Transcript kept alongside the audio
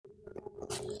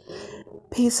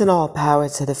Peace and all power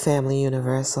to the family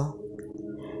universal.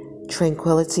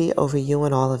 Tranquility over you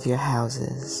and all of your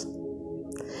houses.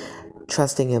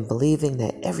 Trusting and believing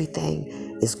that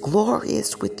everything is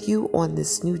glorious with you on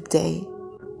this new day.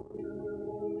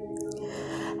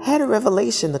 I had a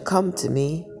revelation to come to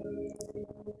me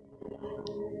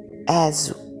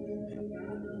as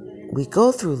we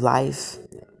go through life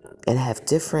and have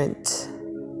different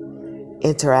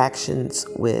interactions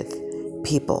with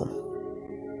people.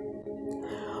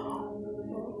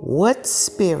 What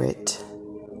spirit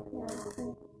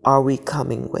are we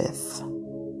coming with?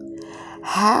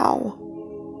 How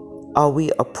are we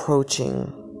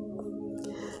approaching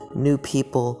new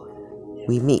people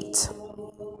we meet?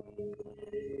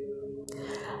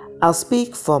 I'll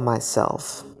speak for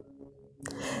myself.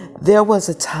 There was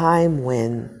a time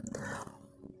when,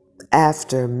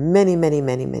 after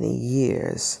many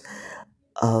years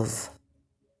of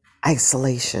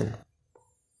isolation,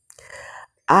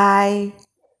 I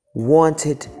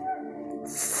wanted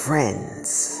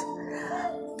friends.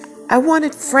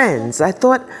 I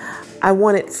thought I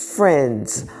wanted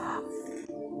friends.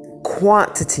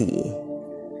 Quantity.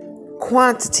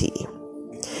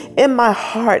 In my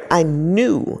heart, I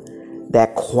knew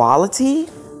that quality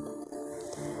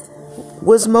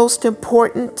was most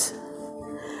important,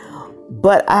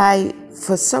 but I,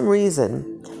 for some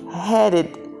reason, had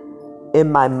it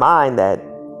in my mind that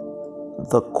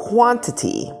the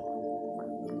quantity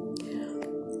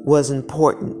was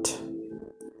important.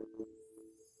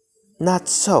 Not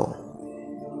so.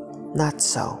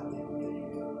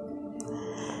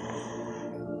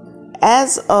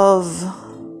 As of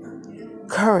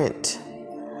current,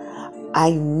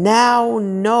 I now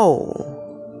know,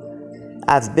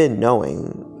 I've been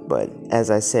knowing, but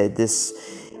as I said,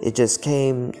 it just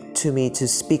came to me to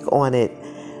speak on it.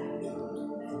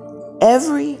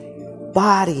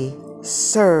 Everybody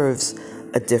serves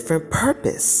a different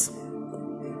purpose.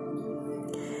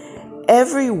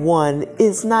 Everyone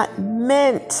is not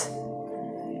meant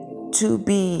to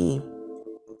be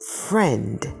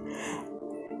friend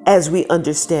as we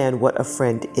understand what a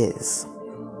friend is.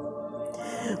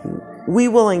 We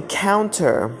will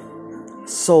encounter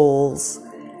souls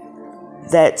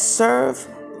that serve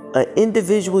an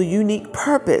individual, unique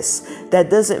purpose. That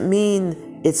doesn't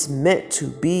mean it's meant to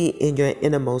be in your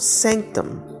innermost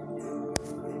sanctum.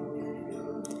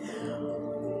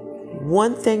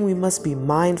 One thing we must be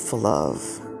mindful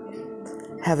of,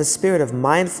 have a spirit of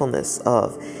mindfulness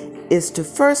of, is to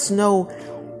first know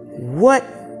what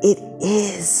it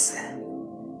is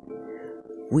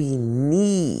we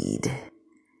need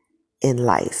in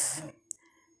life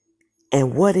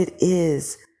and what it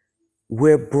is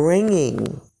we're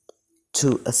bringing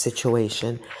to a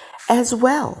situation as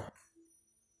well.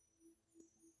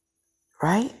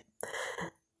 Right?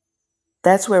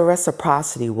 That's where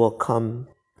reciprocity will come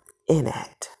in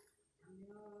at.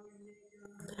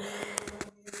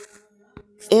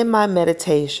 In my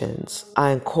meditations, I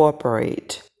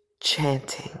incorporate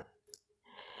chanting.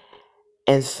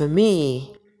 And for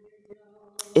me,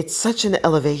 it's such an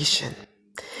elevation.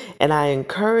 And I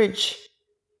encourage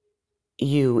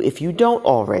you, if you don't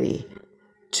already,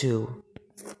 to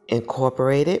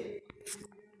incorporate it.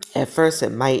 At first,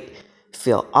 it might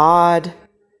feel odd,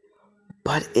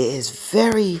 but it is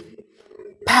very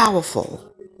powerful.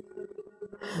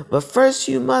 But first,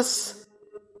 you must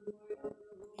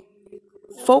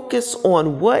focus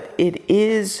on what it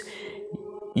is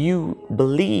you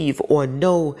believe or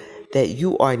know that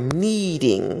you are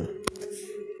needing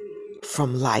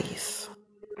from life.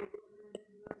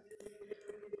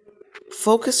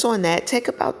 Focus on that. Take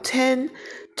about 10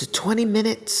 to 20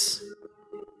 minutes.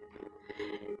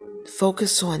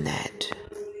 Focus on that.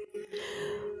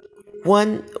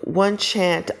 One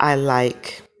chant I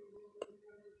like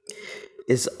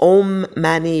is Om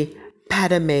Mani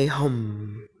Padme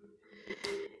Hum.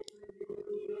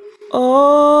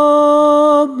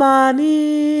 Om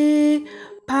Mani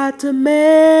Padme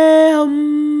Hum.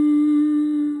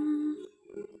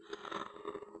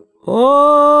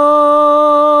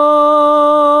 Om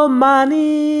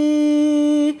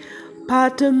Mani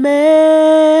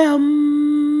Padme Hum.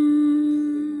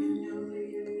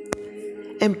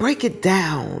 And break it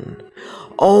down.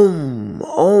 Om,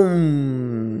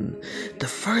 Om, the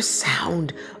first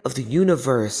sound of the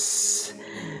universe.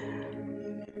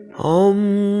 Om,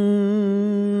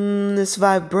 this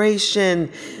vibration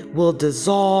will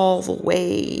dissolve away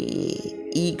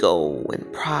ego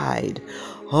and pride.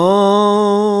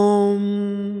 Om,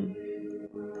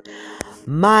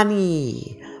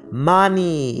 Mani,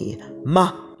 Mani,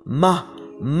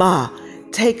 Ma,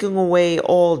 taking away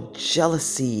all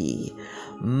jealousy.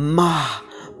 Ma,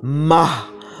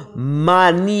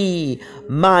 Mani,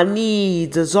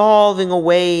 dissolving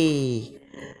away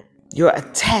your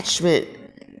attachment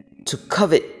to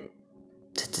covet,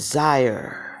 to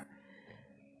desire.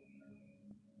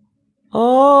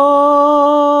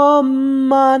 Om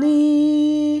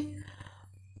Mani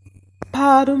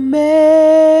Padme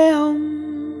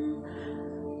Hum.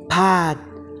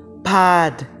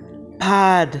 Pod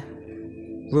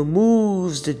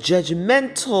removes the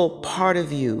judgmental part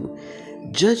of you,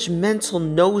 judgmental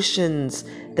notions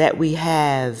that we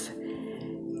have.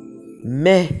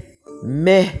 Meh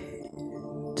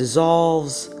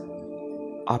dissolves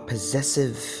our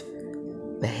possessive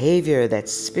behavior, that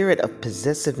spirit of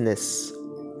possessiveness.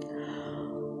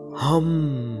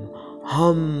 Hum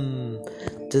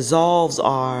dissolves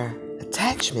our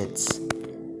attachments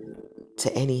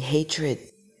to any hatred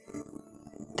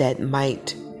that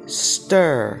might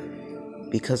stir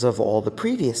because of all the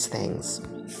previous things.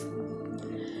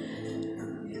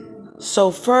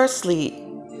 So firstly,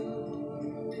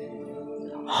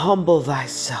 humble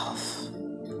thyself.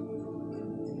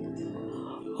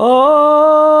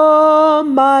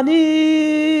 Om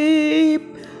Mani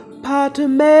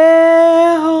Padme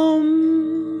Hum.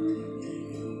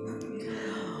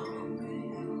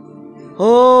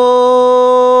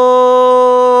 Om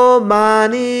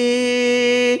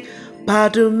Mani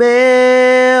Padme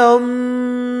Hum.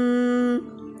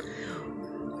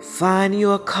 Find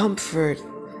your comfort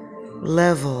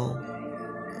level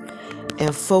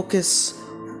and focus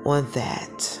on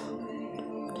that.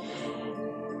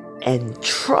 And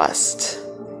trust,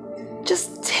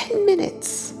 just 10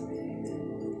 minutes.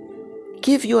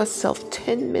 Give yourself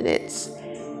 10 minutes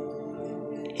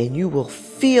and you will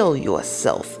feel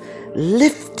yourself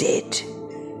lifted.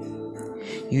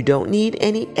 You don't need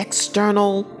any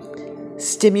external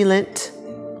stimulant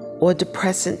or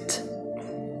depressant.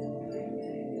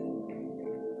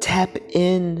 Tap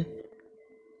in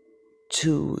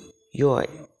to your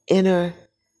inner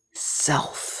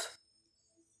self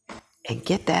and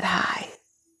get that high.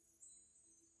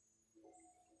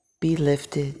 Be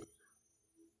lifted.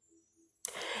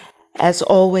 As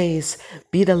always,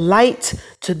 be the light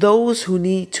to those who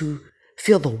need to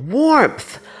feel the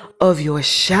warmth of your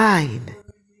shine.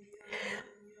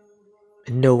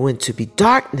 Know when to be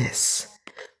darkness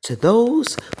to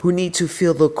those who need to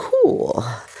feel the cool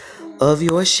of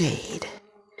your shade.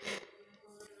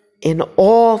 In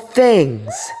all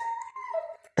things,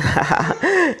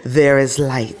 there is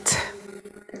light.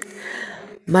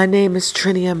 My name is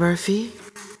Trinia Murphy,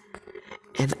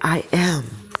 and I am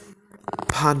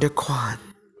Ponder Kwan.